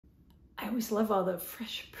always love all the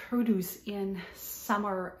fresh produce in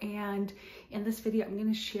summer, and in this video I'm going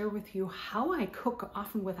to share with you how I cook,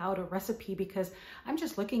 often without a recipe, because I'm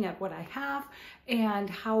just looking at what I have and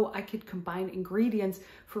how I could combine ingredients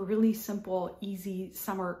for really simple, easy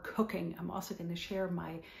summer cooking. I'm also going to share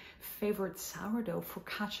my favorite sourdough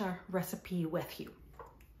focaccia recipe with you.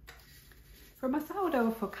 For my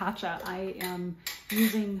sourdough focaccia, I am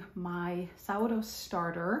using my sourdough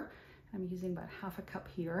starter. I'm using about half a cup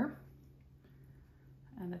here.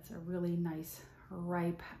 And it's a really nice,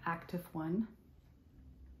 ripe, active one.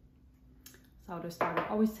 Sourdough starter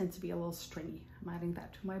always tends to be a little stringy. I'm adding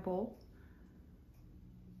that to my bowl.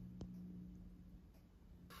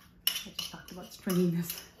 I just talked about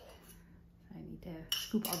stringiness. I need to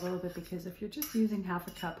scoop a little bit, because if you're just using half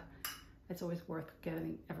a cup, it's always worth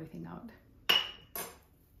getting everything out.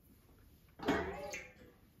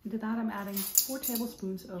 Into that, I'm adding 4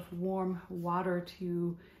 tablespoons of warm water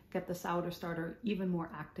to get the sourdough starter even more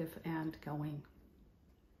active and going.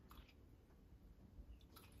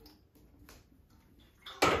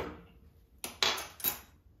 Give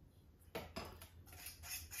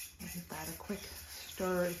that a quick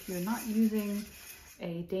stir. If you're not using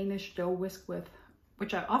a Danish dough whisk with,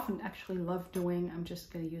 which I often actually love doing, I'm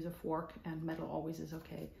just going to use a fork, and metal always is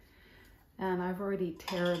okay. And I've already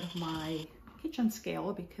tiered my kitchen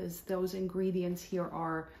scale, because those ingredients here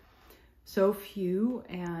are so few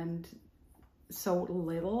and so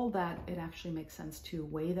little that it actually makes sense to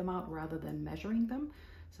weigh them out rather than measuring them.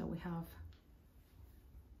 So we have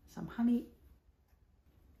some honey,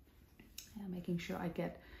 and making sure I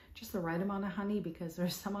get just the right amount of honey, because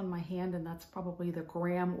there's some on my hand and that's probably the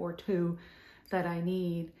gram or 2 that I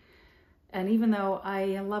need. And even though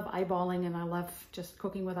I love eyeballing and I love just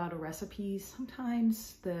cooking without a recipe,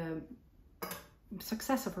 sometimes the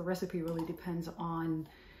success of a recipe really depends on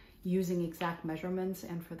using exact measurements.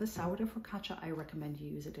 And for the sourdough focaccia, I recommend you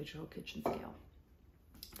use a digital kitchen scale.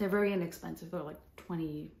 They're very inexpensive. They're like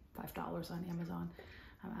 $25 on Amazon.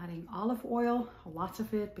 I'm adding olive oil, lots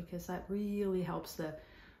of it, because that really helps the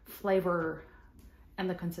flavor and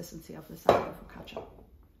the consistency of the sourdough focaccia.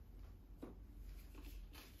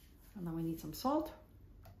 And then we need some salt.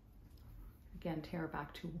 Again, tare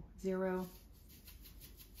back to 0.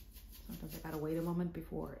 Sometimes I gotta wait a moment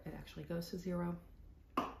before it actually goes to 0.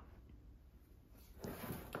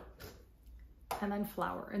 And then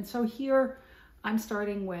flour. And so here I'm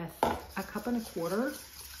starting with 1.25 cups.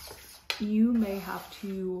 You may have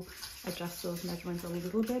to adjust those measurements a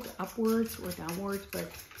little bit upwards or downwards,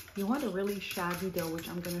 but you want a really shaggy dough, which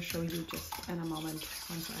I'm going to show you just in a moment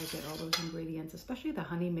once I get all those ingredients, especially the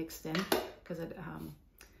honey mixed in, because it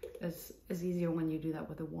is easier when you do that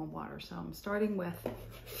with the warm water. So I'm starting with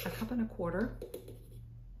 1.25 cups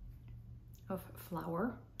of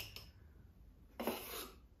flour.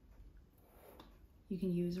 You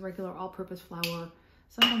can use regular all-purpose flour.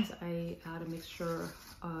 Sometimes I add a mixture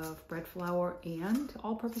of bread flour and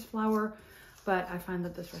all-purpose flour, but I find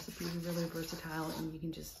that this recipe is really versatile and you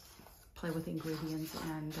can just play with the ingredients.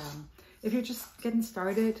 And if you're just getting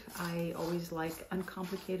started, I always like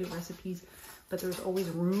uncomplicated recipes, but there's always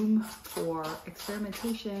room for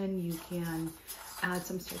experimentation. You can add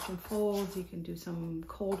some stretch and folds. You can do some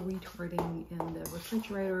cold retarding in the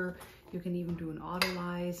refrigerator. You can even do an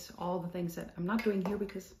autolyze, all the things that I'm not doing here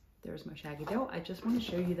because there's my shaggy dough. I just want to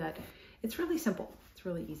show you that it's really simple. It's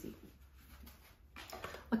really easy.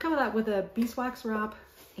 I'll cover that with a beeswax wrap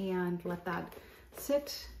and let that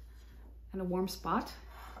sit in a warm spot.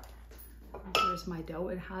 Here's my dough.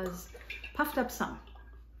 It has puffed up some.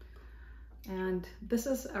 And this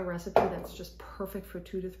is a recipe that's just perfect for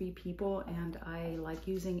 2 to 3 people. And I like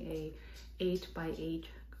using a 8 by 8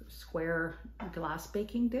 square glass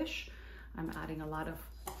baking dish. I'm adding a lot of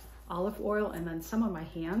olive oil and then some on my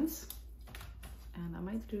hands. And I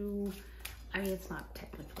might do, I mean, it's not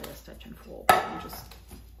technically a stretch and fold, but I'm just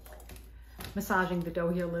massaging the dough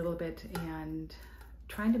here a little bit and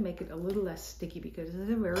trying to make it a little less sticky, because it's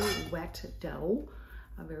a very wet dough,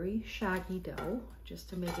 a very shaggy dough, just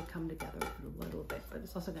to make it come together a little bit, but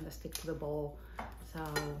it's also going to stick to the bowl. So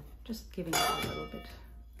just giving it a little bit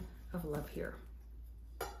of love here.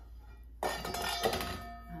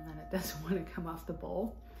 And then it doesn't want to come off the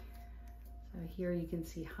bowl. So here you can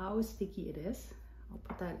see how sticky it is. I'll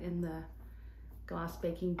put that in the glass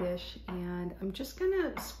baking dish, and I'm just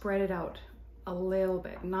gonna spread it out a little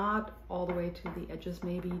bit, not all the way to the edges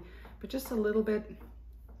maybe, but just a little bit,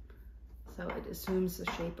 so it assumes the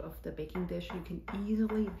shape of the baking dish. You can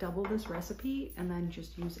easily double this recipe and then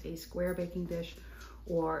just use a square baking dish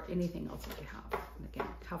or anything else that you have. And again,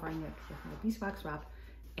 covering it with my beeswax wrap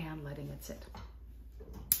and letting it sit.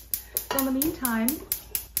 So in the meantime,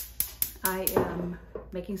 I am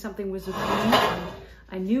making something with zucchini.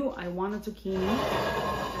 I knew I wanted zucchini,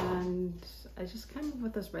 and I just came up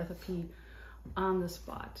with this recipe on the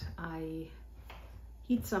spot. I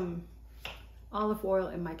heat some olive oil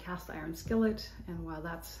in my cast iron skillet, and while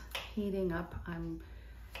that's heating up, I'm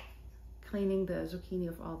cleaning the zucchini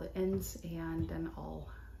of all the ends, and then I'll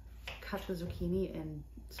cut the zucchini in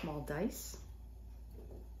small dice.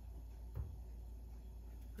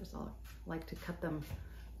 First, I'll like to cut them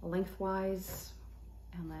lengthwise,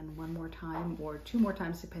 and then one more time or two more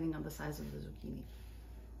times depending on the size of the zucchini.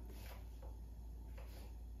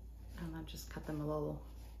 And then just cut them in little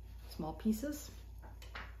small pieces.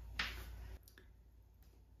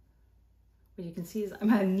 What you can see is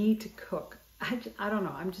I'm a neat cook. I don't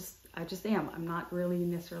know, I just am. I'm not really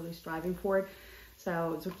necessarily striving for it.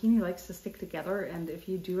 So zucchini likes to stick together, and if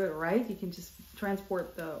you do it right, you can just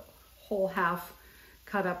transport the whole half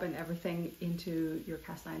cut up and everything into your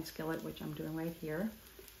cast iron skillet, which I'm doing right here.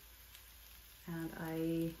 And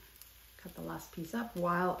I cut the last piece up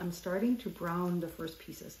while I'm starting to brown the first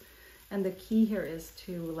pieces. And the key here is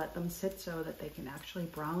to let them sit so that they can actually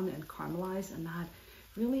brown and caramelize, and that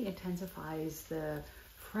really intensifies the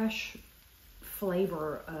fresh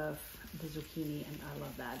flavor of the zucchini, and I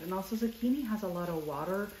love that. And also zucchini has a lot of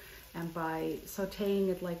water, and by sauteing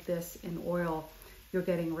it like this in oil, you're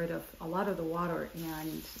getting rid of a lot of the water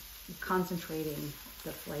and concentrating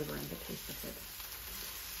the flavor and the taste of it.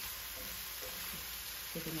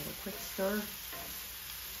 Giving it a quick stir.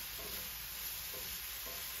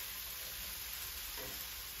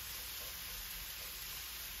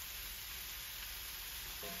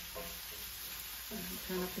 And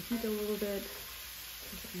turn up the heat a little bit,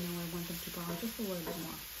 because I know I want them to brown just a little bit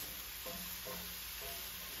more.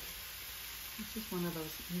 It's just one of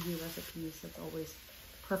those easy recipes that's always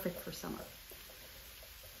perfect for summer.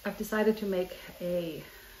 I've decided to make a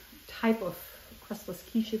type of crustless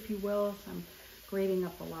quiche, if you will. So I'm grating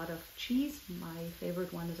up a lot of cheese. My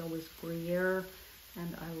favorite one is always Gruyere,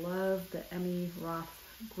 and I love the Emmy Roth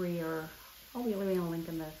Gruyere. I'll be leaving a link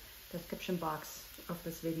in the description box of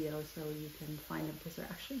this video so you can find them, because they're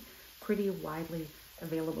actually pretty widely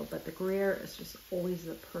available. But the Gruyere is just always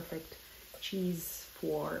the perfect cheese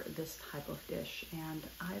for this type of dish, and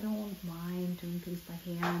I don't mind doing things by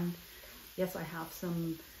hand. Yes, I have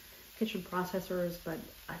some kitchen processors, but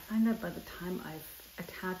I find that by the time I've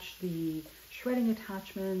attached the shredding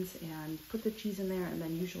attachments and put the cheese in there, and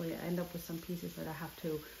then usually I end up with some pieces that I have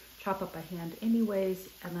to chop up by hand anyways,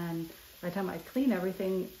 and then by the time I clean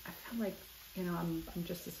everything, I feel like, you know, I'm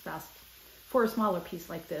just as fast for a smaller piece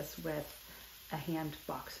like this with a hand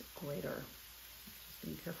box grater. Just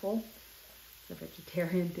being careful. It's a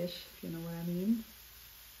vegetarian dish, if you know what I mean.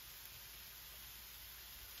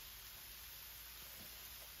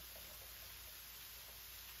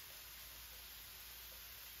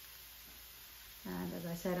 And as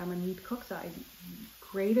I said, I'm a neat cook, so I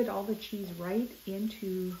grated all the cheese right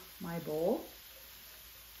into my bowl.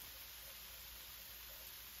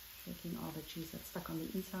 Shaking all the cheese that's stuck on the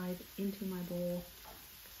inside into my bowl.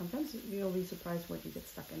 Sometimes you'll be surprised what you get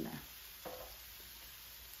stuck in there.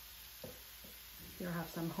 Here I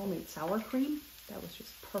have some homemade sour cream. That was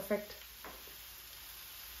just perfect.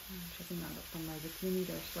 I'm checking that up on my zucchini.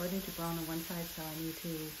 They're starting to brown on one side, so I need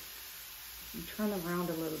to turn them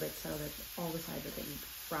around a little bit so that all the sides are getting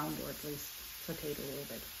browned, or at least sauteed a little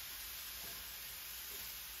bit.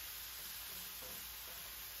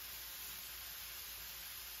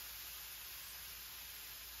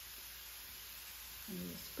 I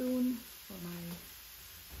need a spoon for my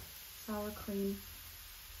sour cream.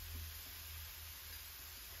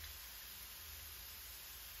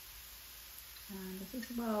 And this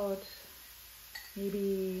is about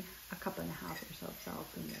maybe a cup and a half or so of sour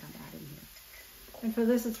cream that I'm adding here. And for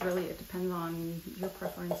this, it depends on your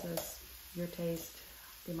preferences, your taste,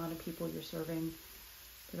 the amount of people you're serving.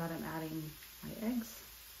 For that, I'm adding my eggs.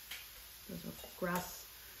 Those are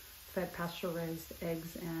grass-fed, pasture-raised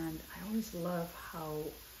eggs, and I always love how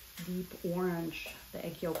deep orange the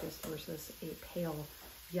egg yolk is versus a pale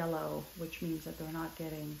yellow, which means that they're not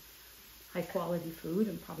getting high quality food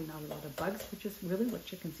and probably not a lot of bugs, which is really what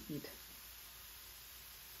chickens eat.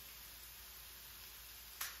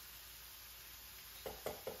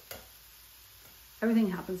 Everything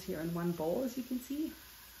happens here in one bowl, as you can see.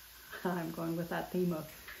 I'm going with that theme of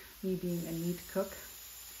me being a neat cook.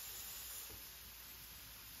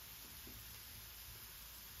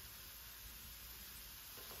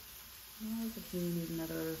 If you need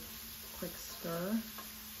another quick stir.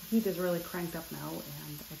 The heat is really cranked up now,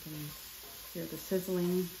 and I can hear the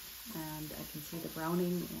sizzling, and I can see the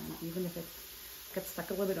browning, and even if it gets stuck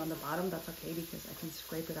a little bit on the bottom, that's okay because I can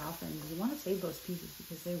scrape it off, and you want to save those pieces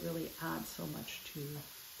because they really add so much to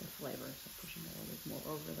the flavor. So pushing it a little bit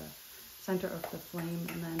more over the center of the flame,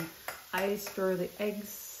 and then I stir the eggs,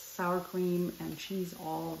 sour cream, and cheese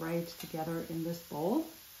all right together in this bowl.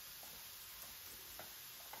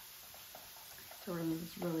 So we're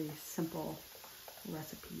these really simple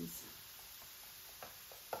recipes.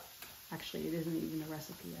 Actually, it isn't even a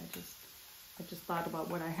recipe. I just thought about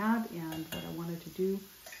what I had and what I wanted to do.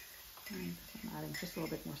 And I'm adding just a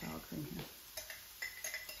little bit more sour cream here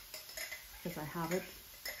because I have it,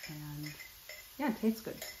 and yeah, it tastes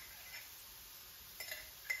good.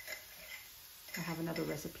 I have another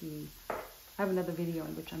recipe. I have another video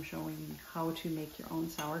in which I'm showing how to make your own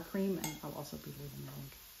sour cream, and I'll also be leaving the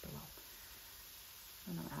link below.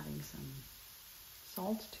 And I'm adding some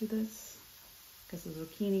salt to this because the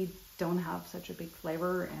zucchini don't have such a big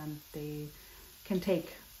flavor, and they can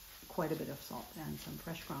take quite a bit of salt, and some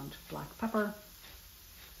fresh ground black pepper.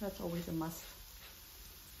 That's always a must.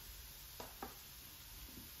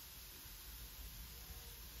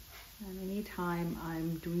 And anytime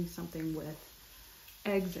I'm doing something with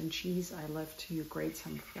eggs and cheese, I love to grate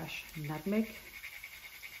some fresh nutmeg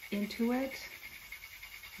into it.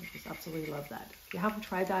 I just absolutely love that. If you haven't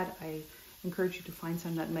tried that, I encourage you to find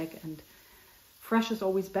some nutmeg, and fresh is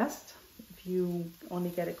always best. If you only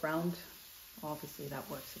get it ground, obviously that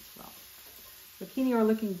works as well. Zucchini are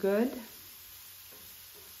looking good,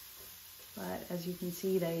 but as you can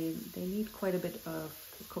see, they need quite a bit of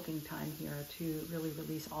cooking time here to really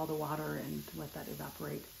release all the water and let that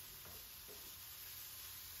evaporate.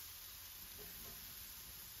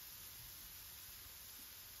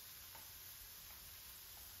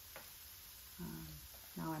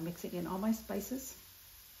 Now I'm mixing in all my spices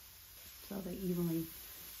so they're evenly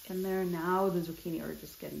in there. Now the zucchini are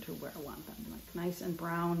just getting to where I want them, like nice and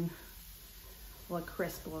brown, a little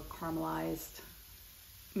crisp, a little caramelized.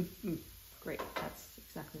 Great, that's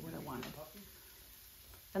exactly what I wanted.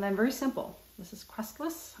 And then very simple. This is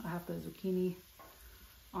crustless. I have the zucchini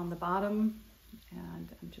on the bottom, and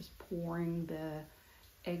I'm just pouring the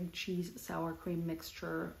egg, cheese, sour cream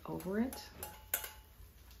mixture over it.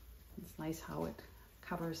 It's nice how it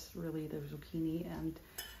covers really the zucchini, and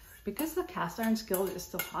because the cast iron skillet is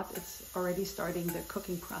still hot, it's already starting the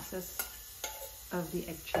cooking process of the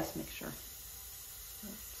egg cheese mixture. So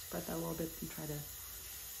spread that a little bit and try to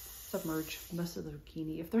submerge most of the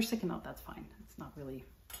zucchini. If they're sticking out, that's fine. It's not really,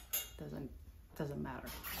 doesn't matter.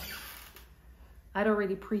 I'd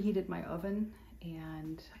already preheated my oven,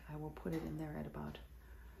 and I will put it in there at about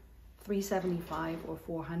 375 or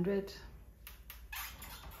 400.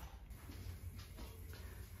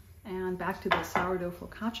 And back to the sourdough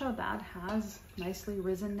focaccia, that has nicely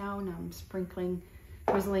risen now, and I'm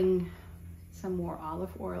drizzling some more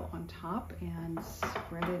olive oil on top and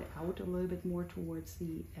spread it out a little bit more towards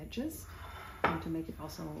the edges, and to make it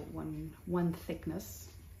also one thickness.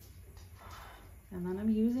 And then I'm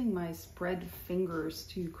using my spread fingers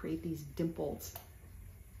to create these dimples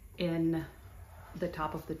in the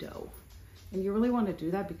top of the dough. And you really want to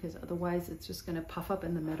do that because otherwise it's just going to puff up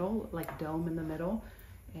in the middle, like dome in the middle.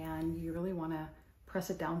 And you really want to press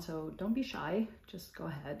it down, so don't be shy, just go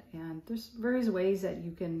ahead. And there's various ways that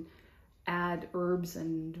you can add herbs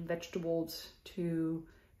and vegetables to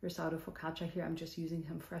your sourdough focaccia. Here I'm just using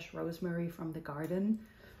some fresh rosemary from the garden.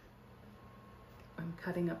 I'm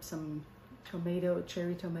cutting up some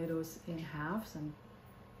cherry tomatoes in halves and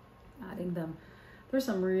adding them. There's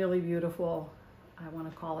some really beautiful, I want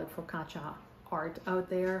to call it focaccia art out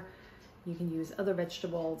there. You can use other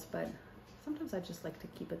vegetables, but sometimes I just like to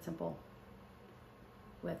keep it simple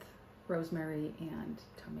with rosemary and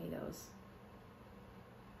tomatoes.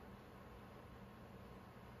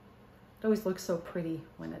 It always looks so pretty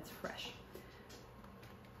when it's fresh.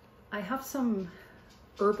 I have some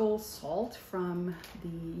herbal salt from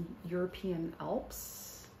the European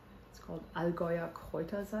Alps. It's called Allgäuer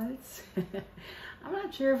Kräutersalz. I'm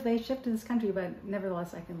not sure if they ship to this country, but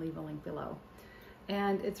nevertheless, I can leave a link below.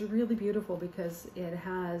 And it's really beautiful because it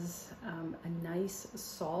has a nice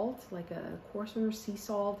salt, like a coarser sea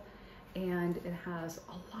salt, and it has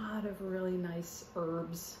a lot of really nice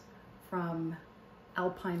herbs from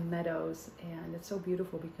alpine meadows. And it's so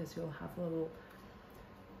beautiful because you'll have little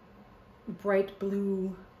bright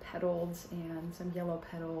blue petals and some yellow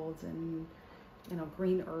petals and, you know,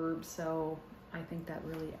 green herbs. So I think that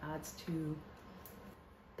really adds to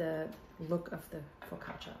the look of the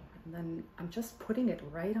focaccia. And then I'm just putting it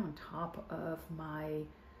right on top of my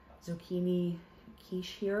zucchini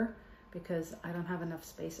quiche here because I don't have enough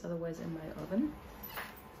space otherwise in my oven.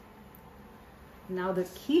 Now the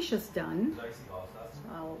quiche is done, so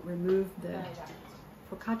I'll remove the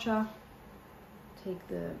focaccia, take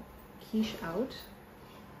the quiche out.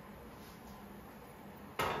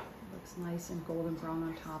 Looks nice and golden brown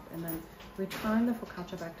on top, and then return the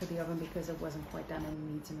focaccia back to the oven because it wasn't quite done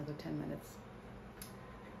and needs another 10 minutes.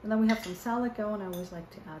 And then we have some salad going. I always like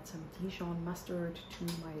to add some Dijon mustard to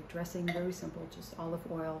my dressing. Very simple, just olive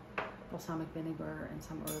oil, balsamic vinegar, and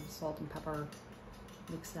some herbs, salt and pepper.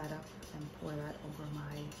 Mix that up and pour that over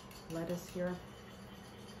my lettuce here.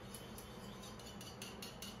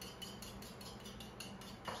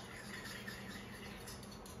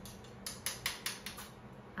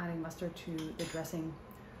 Adding mustard to the dressing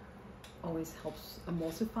always helps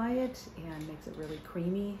emulsify it and makes it really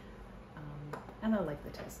creamy, and I like the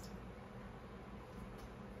taste.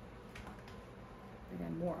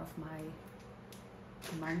 Again, more of my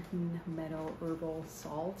mountain meadow herbal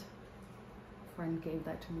salt. A friend gave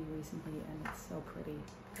that to me recently and it's so pretty.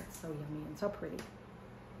 It's so yummy and so pretty.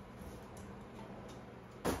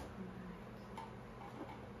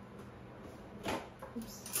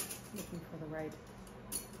 Oops, looking for the right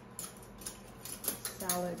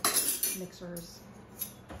salad mixers.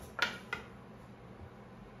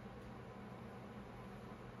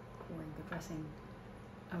 Pouring the dressing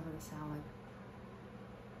over the salad.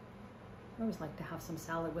 I always like to have some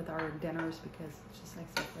salad with our dinners because it's just like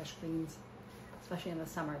some fresh greens, especially in the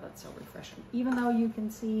summer. That's so refreshing. Even though you can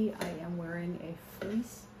see I am wearing a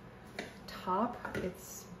fleece top,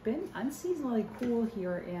 it's been unseasonably cool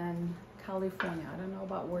here in California. I don't know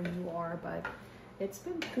about where you are, but it's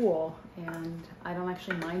been cool, and I don't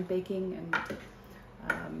actually mind baking and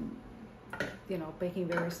you know, baking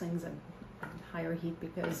various things at higher heat,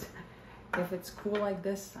 because if it's cool like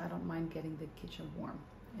this, I don't mind getting the kitchen warm.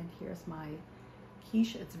 And here's my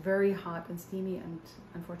quiche. It's very hot and steamy, and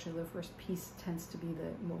unfortunately the first piece tends to be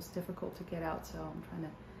the most difficult to get out, so I'm trying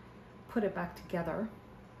to put it back together.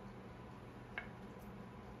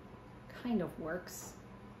 Kind of works.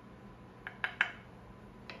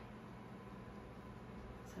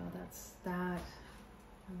 So that's that.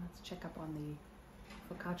 And let's check up on the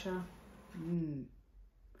focaccia. It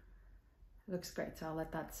looks great, so I'll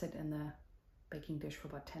let that sit in the baking dish for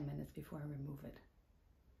about 10 minutes before I remove it.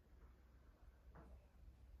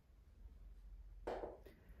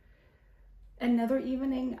 Another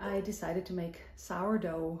evening, I decided to make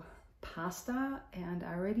sourdough pasta, and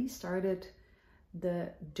I already started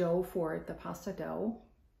the dough for it, the pasta dough.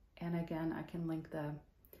 And again, I can link the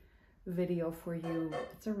video for you.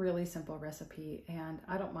 It's a really simple recipe, and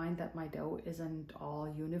I don't mind that my dough isn't all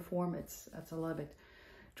uniform. It's a little bit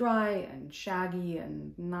dry and shaggy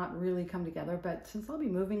and not really come together, but since I'll be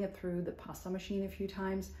moving it through the pasta machine a few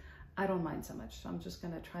times, I don't mind so much. So I'm just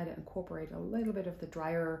going to try to incorporate a little bit of the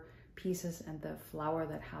drier pieces and the flour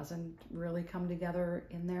that hasn't really come together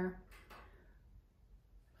in there.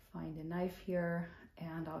 Find a knife here,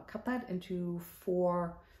 and I'll cut that into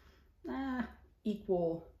 4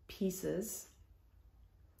 equal pieces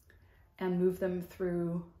and move them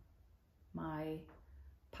through my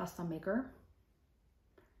pasta maker.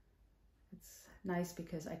 It's nice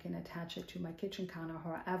because I can attach it to my kitchen counter.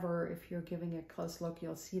 However, if you're giving a close look,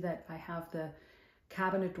 you'll see that I have the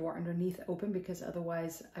cabinet door underneath open, because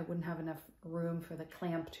otherwise I wouldn't have enough room for the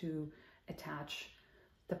clamp to attach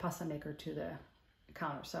the pasta maker to the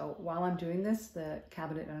counter. So while I'm doing this, the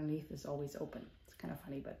cabinet underneath is always open. It's kind of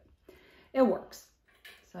funny, but it works.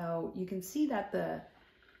 So you can see that the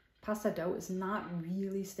pasta dough is not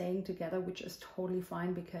really staying together, which is totally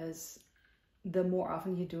fine, because the more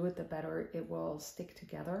often you do it, the better it will stick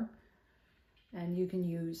together. And you can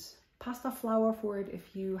use pasta flour for it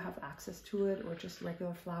if you have access to it, or just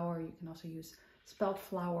regular flour. You can also use spelt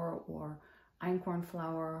flour or einkorn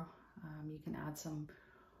flour. You can add some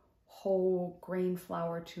whole grain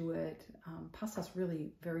flour to it. Pasta's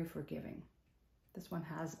really very forgiving. This one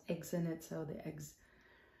has eggs in it, so the eggs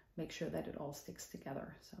make sure that it all sticks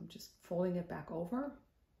together. So I'm just folding it back over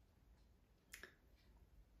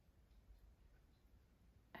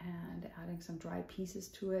and adding some dry pieces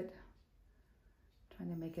to it, trying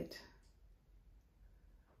to make it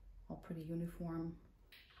all pretty uniform.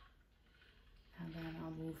 And then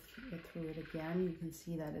I'll move it through it again. You can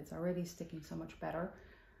see that it's already sticking so much better.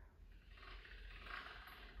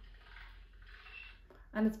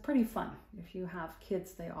 And it's pretty fun. If you have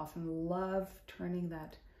kids, they often love turning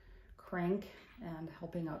that crank and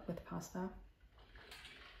helping out with pasta.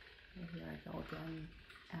 And here I go again,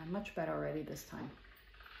 and much better already this time.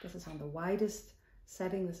 This is on the widest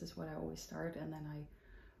setting. This is what I always start, and then I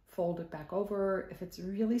fold it back over. If it's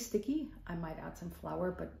really sticky, I might add some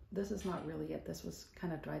flour, but this is not really it. This was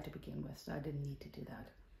kind of dry to begin with, so I didn't need to do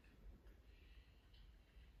that.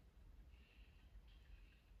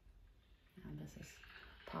 find this is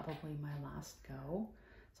probably my last go.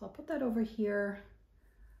 So I'll put that over here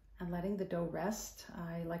and letting the dough rest.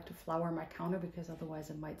 I like to flour my counter because otherwise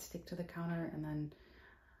it might stick to the counter and then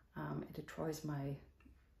it destroys my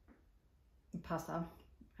pasta.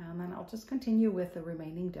 And then I'll just continue with the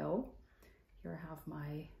remaining dough. Here I have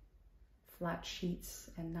my flat sheets,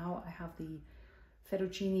 and now I have the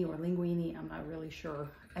fettuccine or linguine, I'm not really sure,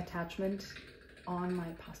 attachment on my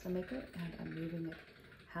pasta maker, and I'm moving it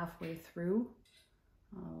halfway through.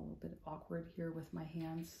 A little bit awkward here with my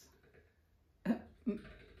hands. I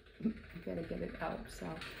gotta get it out.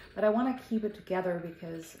 But I want to keep it together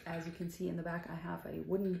because, as you can see in the back, I have a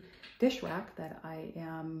wooden dish rack that I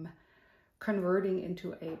am converting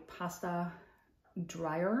into a pasta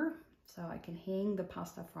dryer, so I can hang the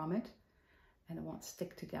pasta from it and it won't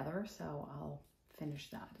stick together. So I'll finish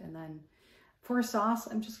that. And then for a sauce,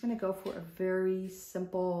 I'm just going to go for a very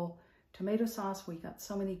simple tomato sauce. We got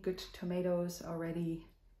so many good tomatoes already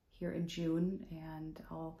here in June, and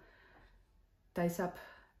I'll dice up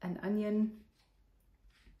an onion.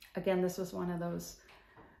 Again, this was one of those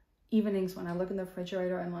evenings when I look in the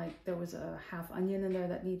refrigerator and like there was a half onion in there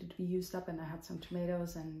that needed to be used up, and I had some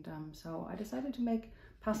tomatoes, and so I decided to make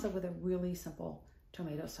pasta with a really simple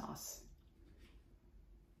tomato sauce.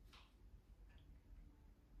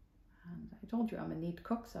 And I told you I'm a neat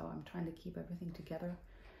cook, so I'm trying to keep everything together,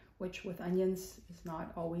 which with onions is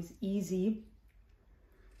not always easy.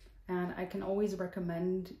 And I can always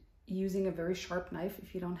recommend using a very sharp knife.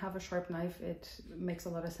 If you don't have a sharp knife, it makes a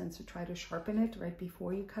lot of sense to try to sharpen it right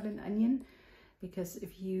before you cut an onion, because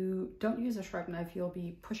if you don't use a sharp knife, you'll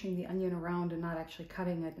be pushing the onion around and not actually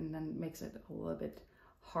cutting it, and then makes it a little bit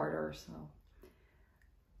harder. So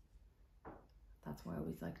that's why I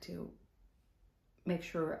always like to make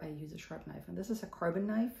sure I use a sharp knife. And this is a carbon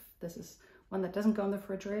knife. This is one that doesn't go in the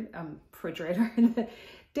refrigerator, in the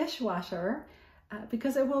dishwasher,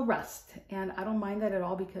 because it will rust. And I don't mind that at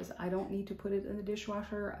all because I don't need to put it in the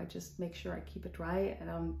dishwasher. I just make sure I keep it dry. I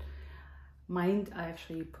don't mind. I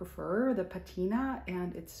actually prefer the patina,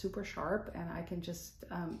 and it's super sharp, and I can just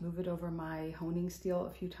move it over my honing steel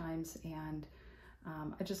a few times, and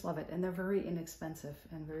I just love it. And they're very inexpensive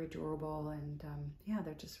and very durable, and yeah,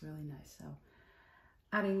 they're just really nice. So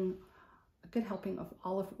adding a good helping of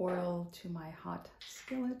olive oil to my hot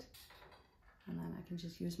skillet, and then I can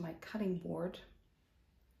just use my cutting board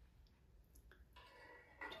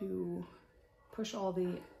to push all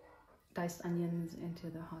the diced onions into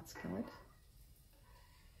the hot skillet.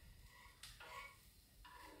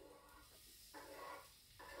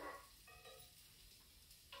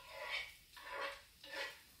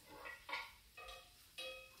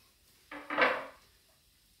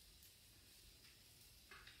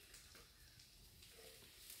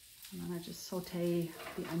 And then I just saute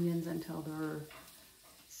the onions until they're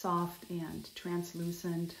soft and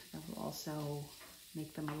translucent. That will also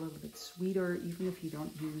make them a little bit sweeter, even if you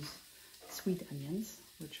don't use sweet onions,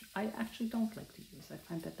 which I actually don't like to use. I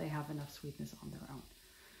find that they have enough sweetness on their own.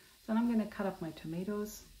 Then I'm going to cut up my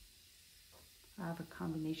tomatoes. I have a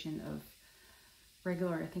combination of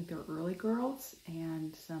regular, I think they're early girls,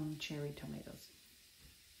 and some cherry tomatoes.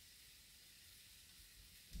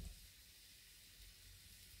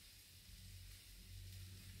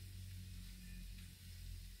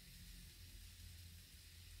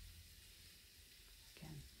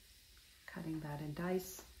 Cutting that in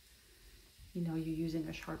dice. You know, you're using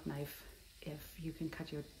a sharp knife if you can cut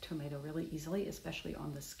your tomato really easily, especially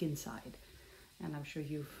on the skin side. And I'm sure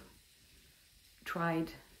you've tried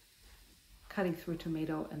cutting through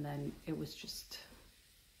tomato and then it was just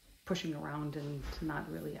pushing around and not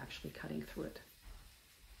really actually cutting through it.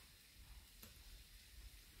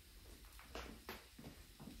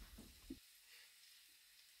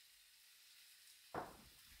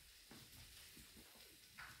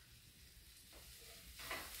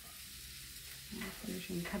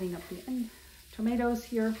 I'm cutting up the tomatoes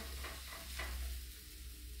here.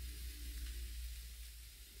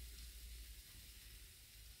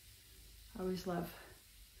 I always love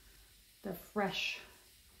the fresh,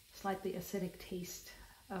 slightly acidic taste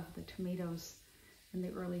of the tomatoes in the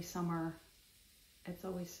early summer. It's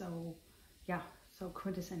always so, yeah, so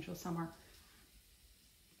quintessential summer.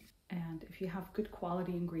 And if you have good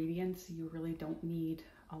quality ingredients, you really don't need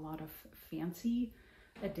a lot of fancy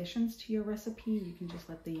additions to your recipe. You can just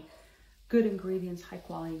let the good ingredients, high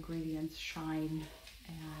quality ingredients shine,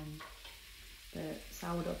 and the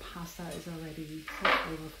sourdough pasta is already so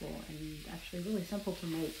flavorful and actually really simple to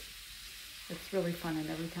make. It's really fun, and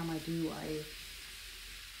every time I do,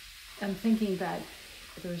 I am thinking that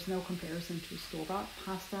there's no comparison to store-bought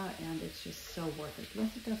pasta, and it's just so worth it.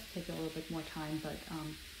 Yes, it does take a little bit more time, but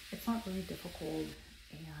It's not very difficult,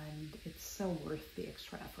 and it's so worth the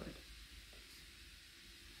extra effort.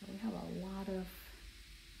 So we have a lot of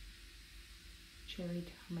cherry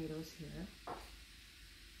tomatoes here.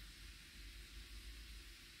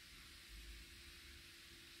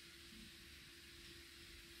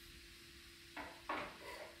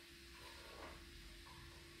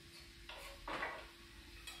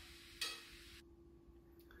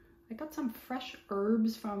 I got some fresh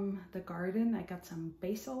herbs from the garden. I got some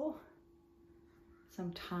basil,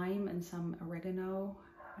 some thyme, and some oregano.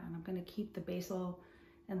 And I'm gonna keep the basil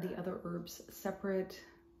and the other herbs separate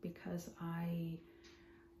because I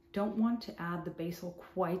don't want to add the basil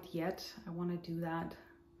quite yet. I wanna do that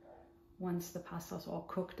once the pasta's all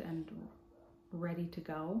cooked and ready to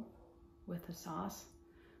go with the sauce.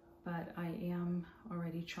 But I am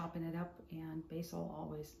already chopping it up, and basil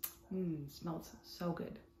always smells so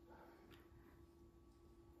good.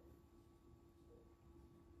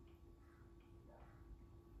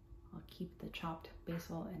 I'll keep the chopped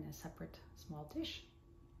basil in a separate small dish.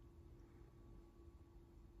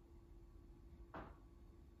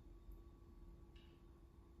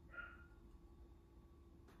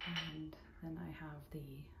 And then I have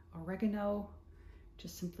the oregano.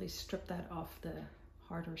 Just simply strip that off the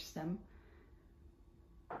harder stem.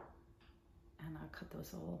 And I'll cut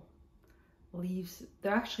those little leaves.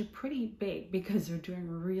 They're actually pretty big because they're doing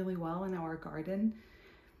really well in our garden.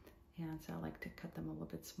 And so I like to cut them a little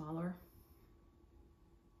bit smaller.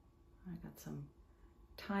 I got some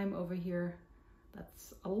thyme over here.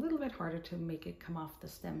 That's a little bit harder to make it come off the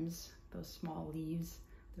stems, those small leaves.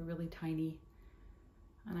 They're really tiny.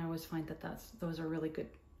 And I always find that those are really good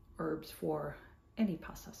herbs for any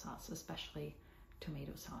pasta sauce, especially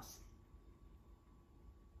tomato sauce.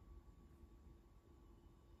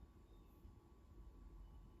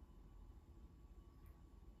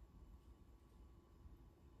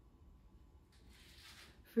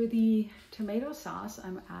 For the tomato sauce,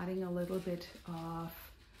 I'm adding a little bit of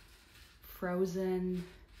frozen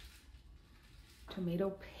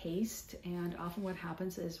tomato paste, and often what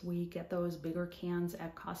happens is we get those bigger cans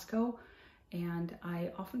at Costco, and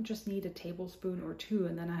I often just need a tablespoon or two,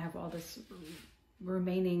 and then I have all this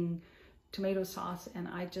remaining tomato sauce, and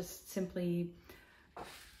I just simply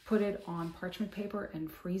put it on parchment paper and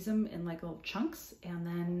freeze them in like little chunks, and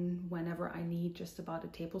then whenever I need just about a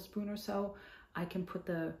tablespoon or so, I can put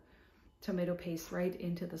the tomato paste right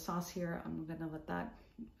into the sauce here. I'm gonna let that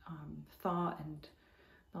thaw and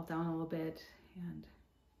melt down a little bit, and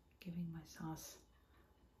giving my sauce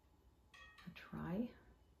a try.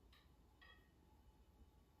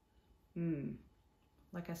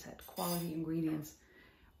 Like I said, quality ingredients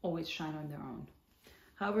always shine on their own.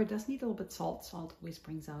 However, it does need a little bit salt. Salt always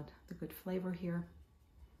brings out the good flavor here.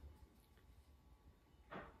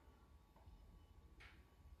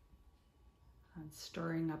 And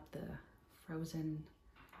stirring up the frozen,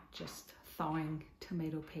 just thawing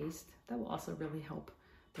tomato paste. That will also really help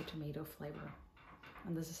the tomato flavor.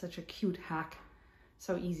 And this is such a cute hack.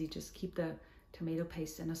 So easy, just keep the tomato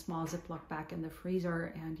paste in a small Ziploc bag in the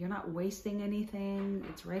freezer, and you're not wasting anything.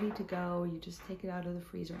 It's ready to go. You just take it out of the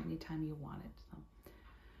freezer anytime you want it. So,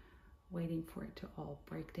 waiting for it to all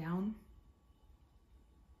break down.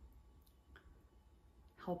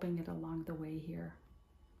 Helping it along the way here.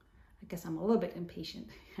 I guess I'm a little bit impatient.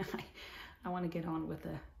 I want to get on with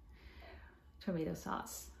the tomato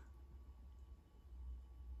sauce.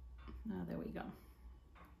 Oh, there we go.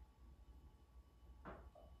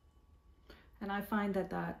 And I find that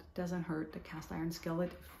that doesn't hurt the cast iron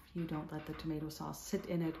skillet if you don't let the tomato sauce sit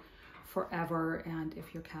in it forever, and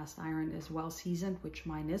if your cast iron is well seasoned, which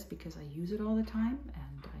mine is because I use it all the time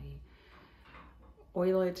and I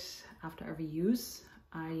oil it after every use.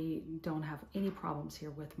 I don't have any problems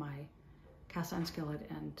here with my cast iron skillet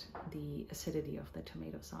and the acidity of the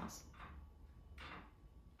tomato sauce.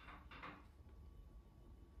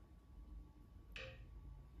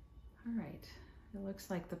 All right, it looks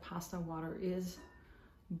like the pasta water is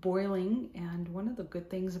boiling, and one of the good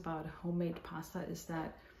things about homemade pasta is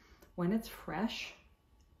that when it's fresh,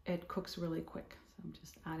 it cooks really quick. So I'm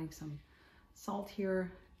just adding some salt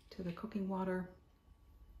here to the cooking water.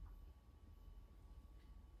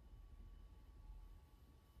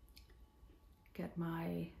 Get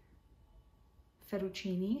my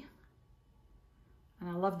fettuccine, and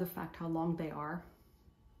I love the fact how long they are.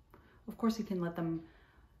 Of course, you can let them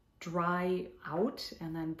dry out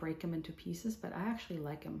and then break them into pieces, but I actually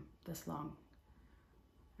like them this long.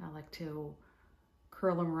 I like to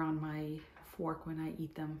curl them around my fork when I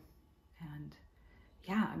eat them. And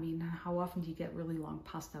yeah, I mean, how often do you get really long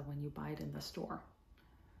pasta when you buy it in the store?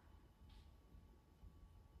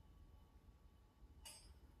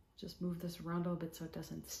 just move this around a little bit so it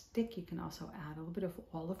doesn't stick. You can also add a little bit of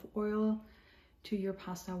olive oil to your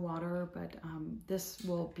pasta water, but this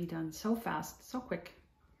will be done so fast, so quick.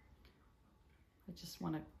 I just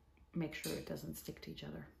want to make sure it doesn't stick to each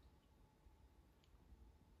other.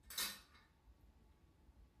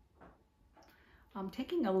 I'm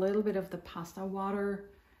taking a little bit of the pasta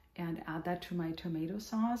water and add that to my tomato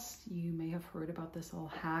sauce. You may have heard about this little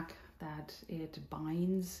hack that it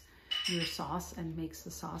binds your sauce and makes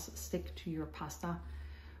the sauce stick to your pasta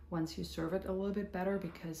once you serve it a little bit better,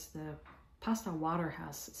 because the pasta water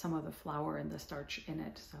has some of the flour and the starch in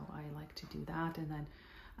it. So I like to do that, and then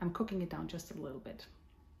I'm cooking it down just a little bit.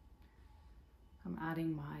 I'm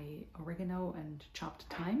adding my oregano and chopped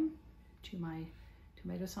thyme to my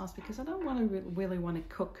tomato sauce because I don't really want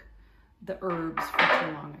to cook the herbs for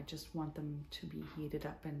too long. I just want them to be heated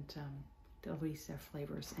up and to release their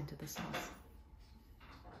flavors into the sauce.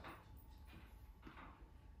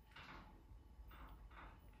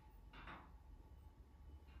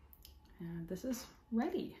 And this is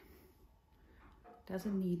ready.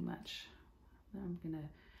 Doesn't need much. I'm gonna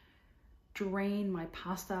drain my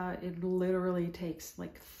pasta. It literally takes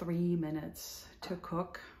like 3 minutes to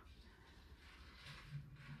cook.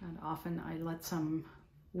 And often I let some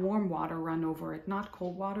warm water run over it, not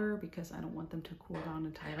cold water, because I don't want them to cool down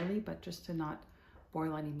entirely, but just to not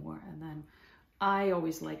boil anymore. And then I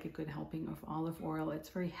always like a good helping of olive oil. It's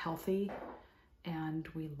very healthy, and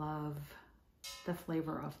we love the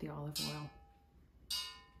flavor of the olive oil.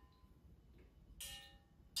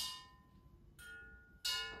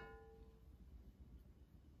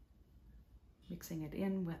 Mixing it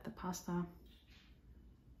in with the pasta,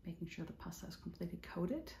 making sure the pasta is completely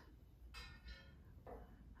coated.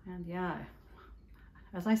 And yeah,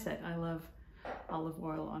 as I said, I love olive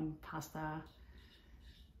oil on pasta.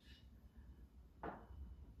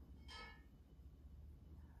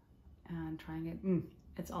 And trying it,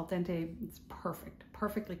 it's al dente, it's perfect,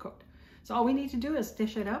 perfectly cooked. So all we need to do is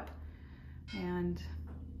dish it up, and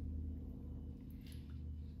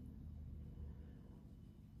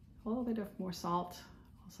a little bit of more salt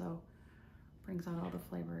also brings out all the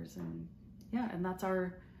flavors. And yeah, and that's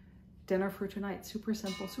our dinner for tonight. Super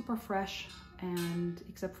simple, super fresh, and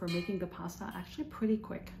except for making the pasta, actually pretty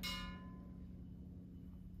quick.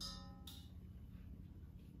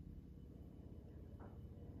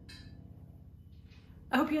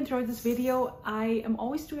 I hope you enjoyed this video. I am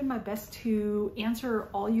always doing my best to answer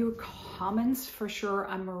all your comments for sure.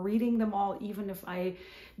 I'm reading them all, even if I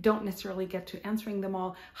don't necessarily get to answering them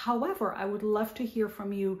all. However, I would love to hear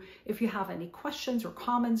from you if you have any questions or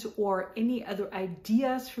comments or any other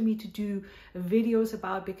ideas for me to do videos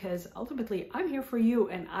about, because ultimately I'm here for you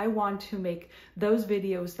and I want to make those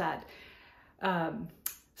videos that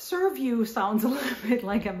serve you. Sounds a little bit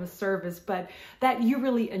like I'm a service, but that you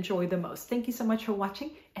really enjoy the most. Thank you so much for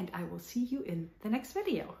watching, and I will see you in the next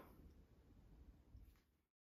video.